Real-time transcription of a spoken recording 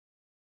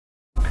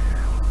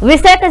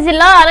విశాఖ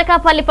జిల్లా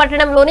అనకాపల్లి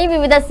పట్టణంలోని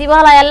వివిధ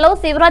శివాలయాల్లో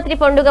శివరాత్రి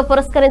పండుగ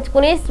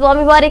పురస్కరించుకుని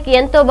స్వామివారికి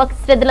ఎంతో భక్తి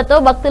శ్రద్ధలతో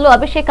భక్తులు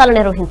అభిషేకాలు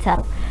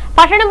నిర్వహించారు.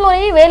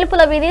 పట్టణంలోని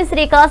వేలుపుల వీధి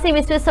శ్రీ కాశీ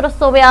విశ్వేశ్వర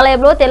స్వామి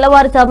ఆలయంలో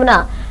తెల్లవారుజామున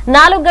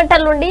 4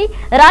 గంటల నుండి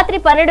రాత్రి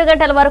 12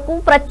 గంటల వరకు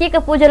ప్రత్యేక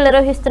పూజలు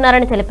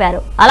నిర్వహిస్తున్నారని తెలిపారు.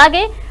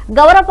 అలాగే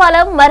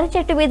గౌరపాలెం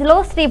మర్రిచెట్టు వీధిలో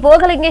శ్రీ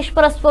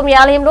భోగలింగేశ్వర స్వామి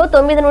ఆలయంలో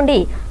 9 నుండి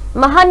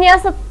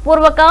మహాన్యాస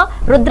పూర్వక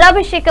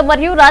రుద్రాభిషేకం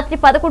మరియు రాత్రి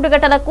 11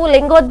 గంటలకు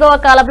లింగోద్భవ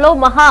కాలంలో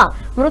మహా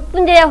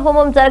మృత్యుంజయ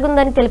హోమం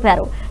జరుగుతుందని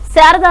తెలిపారు.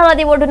 శారదా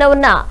నది ఒడ్డున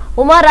ఉన్న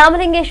ఉమా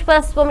రామలింగేశ్వర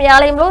స్వామి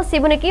ఆలయంలో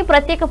శివునికి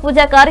ప్రత్యేక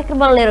పూజా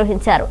కార్యక్రమాలు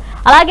నిర్వహించారు.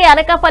 అలాగే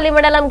అనకాపల్లి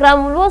మండలం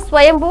గ్రామంలో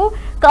స్వయంభూ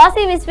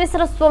కాశీ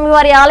విశ్వేశ్వర స్వామి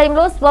వారి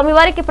ఆలయంలో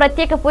స్వామివారికి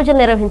ప్రత్యేక పూజలు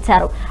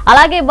నిర్వహించారు.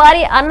 అలాగే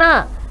భారీ అన్న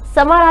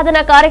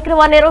సమారాధన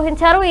కార్యక్రమాన్ని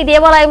నిర్వహించారు. ఈ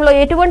దేవాలయంలో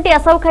ఎటువంటి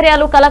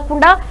అసౌకర్యాలు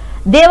కలగకుండా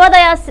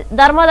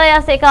ధర్మాదాయ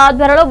శాఖ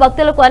ఆధ్వర్యంలో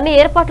భక్తులకు అన్ని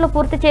ఏర్పాట్లు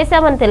పూర్తి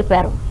చేశామని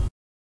తెలిపారు.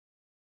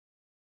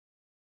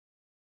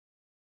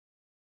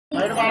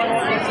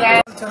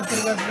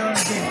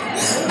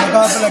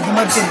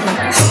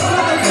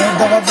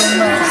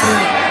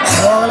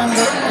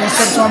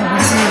 శ్రీ స్వామి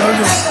గుడికి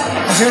ఈరోజు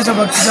విశేష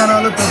భక్తి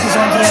జనాలు ప్రతి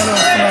సంవత్సరాలు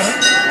వస్తున్నారు.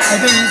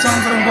 అయితే ఈ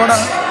సంవత్సరం కూడా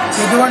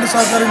ఎటువంటి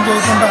సౌకర్యం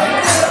చేయకుండా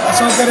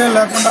అసౌకర్యాలు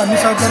లేకుండా అన్ని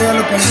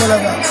సౌకర్యాలు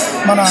కలిగేలాగా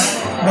మన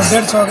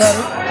బొడ్డేటి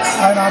చౌగారు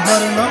ఆయన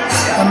ఆధ్వర్యంలో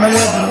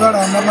ఎమ్మెల్యే గురుగాడు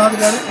అమర్నాథ్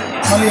గారు,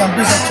 మళ్ళీ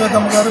ఎంపీ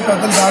సత్యవతమ్మ గారు,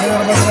 పెద్దలు దాడి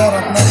వీరభద్ర గారు,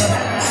 రత్న గారు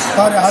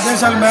వారి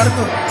ఆదేశాల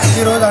మేరకు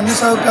ఈరోజు అన్ని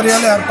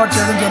సౌకర్యాలు ఏర్పాటు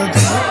చేయడం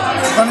జరుగుతుంది.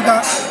 కనుక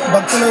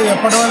భక్తులు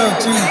ఎప్పటివల్ల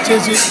వచ్చి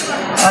ఇచ్చేసి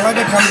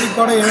అలాగే కమిటీకి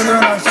కూడా ఏ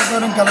విధమైన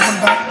అసౌకర్యం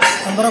కలగకుండా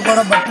అందరూ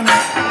కూడా భక్తిని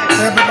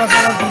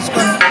తీర్థప్రసాదాలు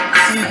తీసుకొని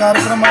ఈ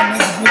కార్యక్రమాన్ని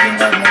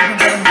దిగ్విజయంగా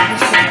నిర్వహించాలని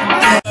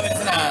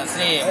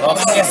శ్రీ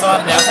భోగలింగేశ్వర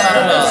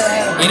దేవస్థానంలో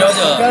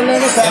ఈరోజు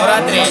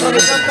శివరాత్రి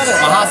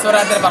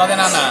మహాశివరాత్రి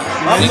పర్వదినాన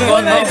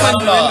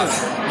లింగోద్భవంలో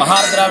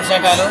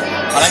మహారుద్రాభిషేకాలు,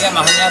 అలాగే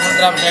మహాన్యాస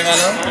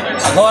రుద్రాభిషేకాలు,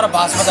 అఘోర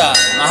పాశ్వత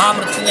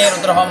మహామృత్యుంజయ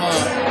రుద్రహోమం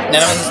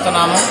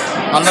నిర్వహిస్తున్నాము.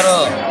 అందరూ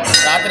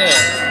రాత్రి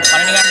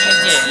 12 గంటల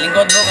నుంచి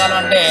లింగోద్భవ కాలం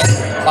అంటే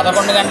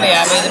 11 గంటల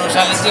 55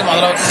 నిమిషాల నుంచి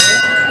మొదలవుతుంది.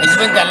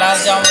 ఇంచుమించు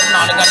తెల్లారుజాము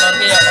 4 గంటల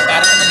వరకు ఈ యొక్క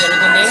కార్యక్రమం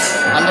జరుగుతుంది.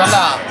 అందువల్ల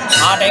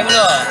ఆ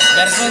టైంలో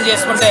దర్శనం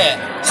చేసుకుంటే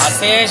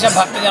అశేష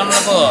భక్తి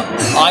జనములకు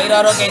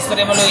ఆయురారోగ్య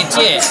ఐశ్వర్యములు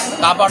ఇచ్చి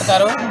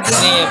కాపాడుతారు.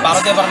 శ్రీ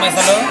పార్వతీ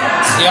పరమేశ్వరులు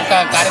ఈ యొక్క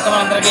కార్యక్రమం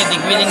అందరికీ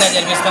దిగ్విజయంగా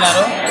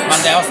జరిపిస్తున్నారు. మన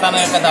దేవస్థానం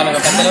యొక్క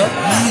తాలూకా పెద్దలు.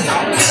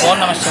 ఓం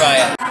నమః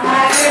శివాయ.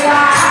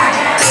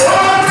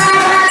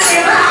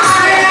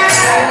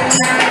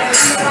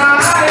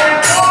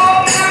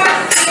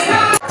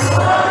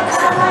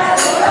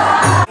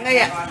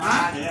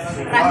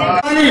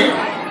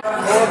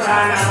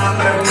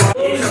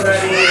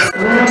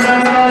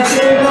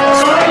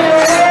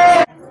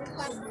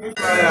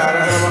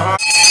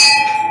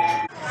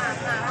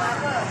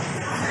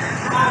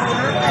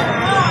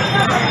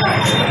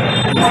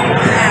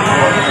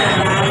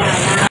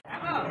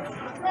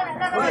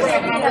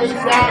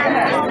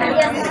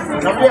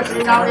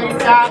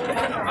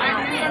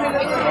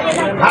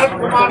 Hal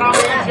kumana